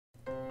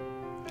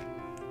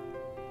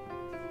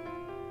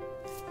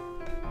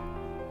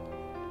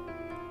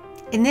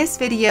In this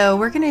video,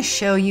 we're going to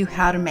show you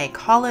how to make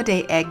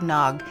holiday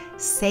eggnog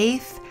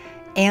safe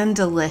and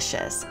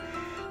delicious.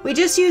 We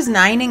just use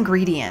 9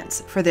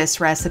 ingredients for this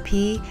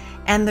recipe,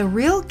 and the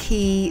real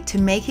key to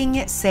making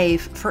it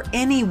safe for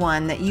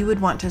anyone that you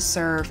would want to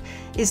serve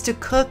is to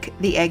cook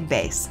the egg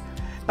base.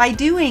 By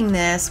doing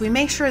this, we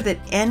make sure that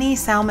any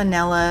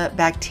salmonella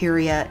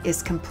bacteria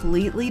is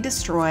completely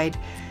destroyed.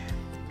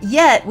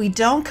 Yet we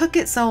don't cook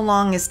it so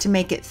long as to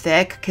make it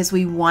thick because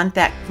we want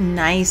that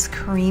nice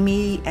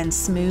creamy and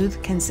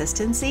smooth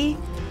consistency.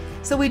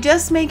 So we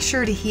just make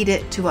sure to heat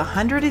it to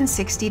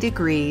 160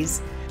 degrees,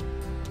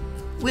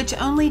 which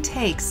only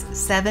takes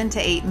 7 to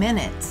 8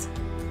 minutes.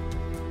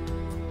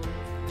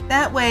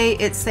 That way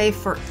it's safe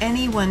for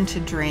anyone to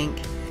drink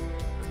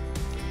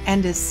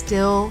and is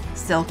still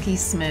silky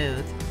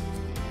smooth.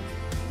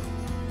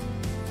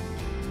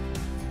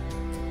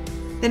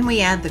 Then we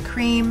add the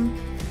cream,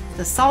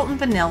 the salt and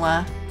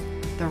vanilla,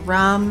 the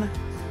rum,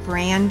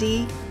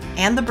 brandy,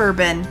 and the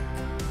bourbon.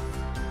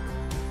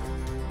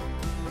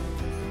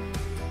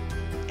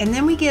 And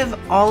then we give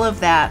all of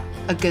that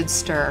a good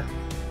stir.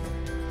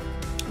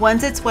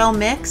 Once it's well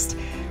mixed,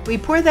 we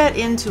pour that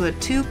into a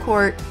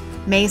 2-quart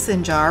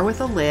mason jar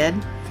with a lid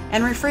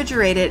and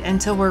refrigerate it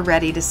until we're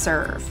ready to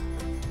serve.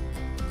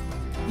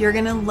 You're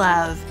gonna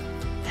love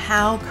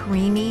how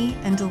creamy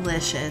and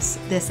delicious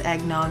this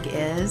eggnog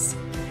is,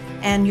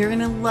 and you're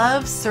gonna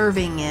love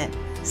serving it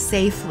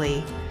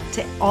safely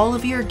to all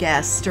of your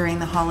guests during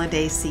the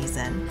holiday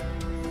season.